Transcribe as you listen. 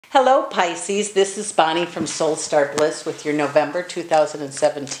Hello Pisces, this is Bonnie from Soul Star Bliss with your November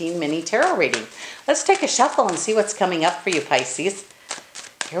 2017 mini tarot reading. Let's take a shuffle and see what's coming up for you, Pisces.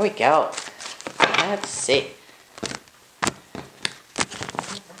 Here we go. Let's see.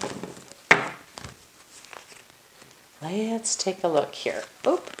 Let's take a look here.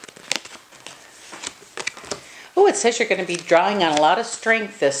 Oh, it says you're going to be drawing on a lot of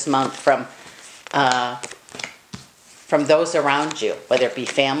strength this month from those around you, whether it be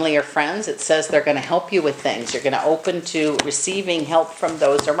family or friends. It says they're going to help you with things. You're going to open to receiving help from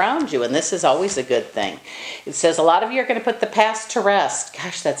those around you, and this is always a good thing. It says a lot of you are going to put the past to rest.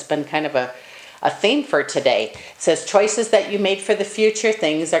 Gosh, that's been kind of a theme for today. It says choices that you made for the future,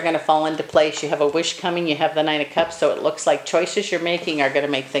 things are going to fall into place. You have a wish coming, you have the Nine of Cups, so it looks like choices you're making are going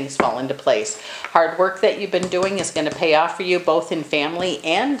to make things fall into place. Hard work that you've been doing is going to pay off for you, both in family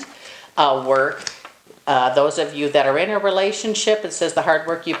and work. Those of you that are in a relationship, it says the hard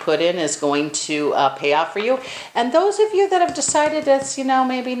work you put in is going to pay off for you. And those of you that have decided it's,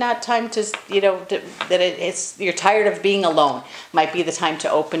 maybe not time to, you're tired of being alone, might be the time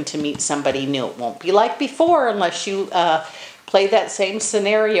to open to meet somebody new. It won't be like before unless you play that same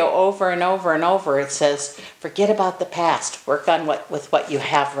scenario over and over and over. It says, forget about the past. Work on with what you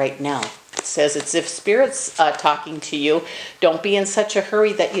have right now. It says it's if Spirit's talking to you, don't be in such a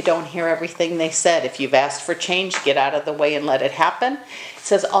hurry that you don't hear everything they said. If you've asked for change, get out of the way and let it happen. It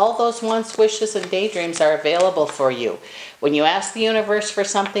says all those wants, wishes, and daydreams are available for you. When you ask the universe for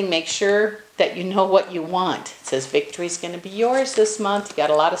something, make sure that you know what you want. It says victory is going to be yours this month. You got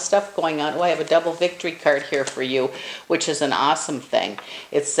a lot of stuff going on. Oh, I have a double victory card here for you, which is an awesome thing.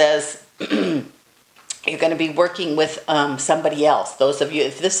 It says you're going to be working with somebody else. Those of you,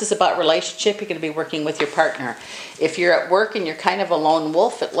 if this is about relationship, you're going to be working with your partner. If you're at work and you're kind of a lone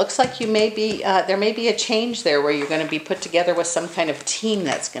wolf, it looks like you may be, there may be a change there where you're going to be put together with some kind of team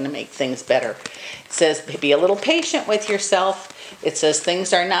that's going to make things better. It says be a little patient with yourself. It says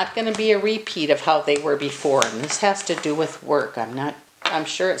things are not going to be a repeat of how they were before. And this has to do with work. I'm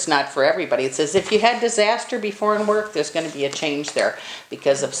sure it's not for everybody. It says if you had disaster before in work, there's going to be a change there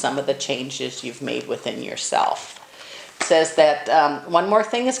because of some of the changes you've made within yourself. It says that one more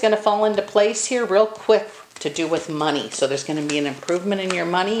thing is going to fall into place here real quick to do with money. So there's going to be an improvement in your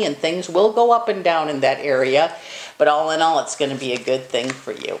money, and things will go up and down in that area. But all in all, it's going to be a good thing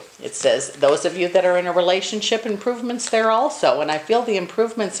for you. It says those of you that are in a relationship, improvements there also. And I feel the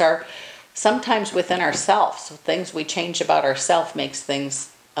improvements are sometimes within ourselves. So things we change about ourselves makes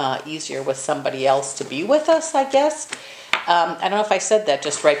things easier with somebody else to be with us, I guess. I don't know if I said that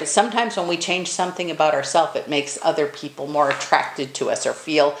just right, but sometimes when we change something about ourselves, it makes other people more attracted to us or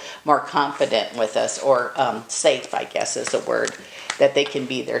feel more confident with us, or safe, I guess is a word, that they can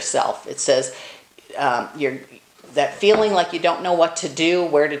be their self. It says that feeling like you don't know what to do,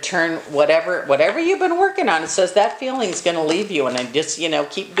 where to turn, whatever you've been working on, it says that feeling is going to leave you, and then just,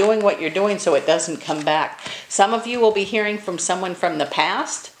 keep doing what you're doing so it doesn't come back. Some of you will be hearing from someone from the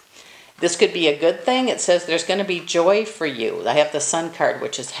past. This could be a good thing. It says there's going to be joy for you. I have the Sun card,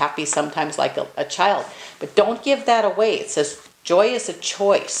 which is happy sometimes like a child. But don't give that away. It says joy is a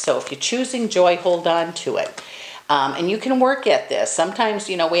choice. So if you're choosing joy, hold on to it. And you can work at this. Sometimes,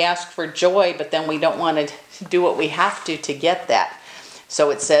 we ask for joy, but then we don't want to do what we have to get that.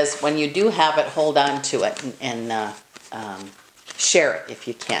 So it says when you do have it, hold on to it and share it if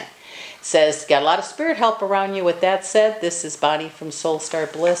you can. It says, got a lot of spirit help around you. With that said, this is Bonnie from Soul Star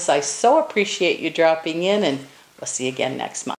Bliss. I so appreciate you dropping in, and we'll see you again next month.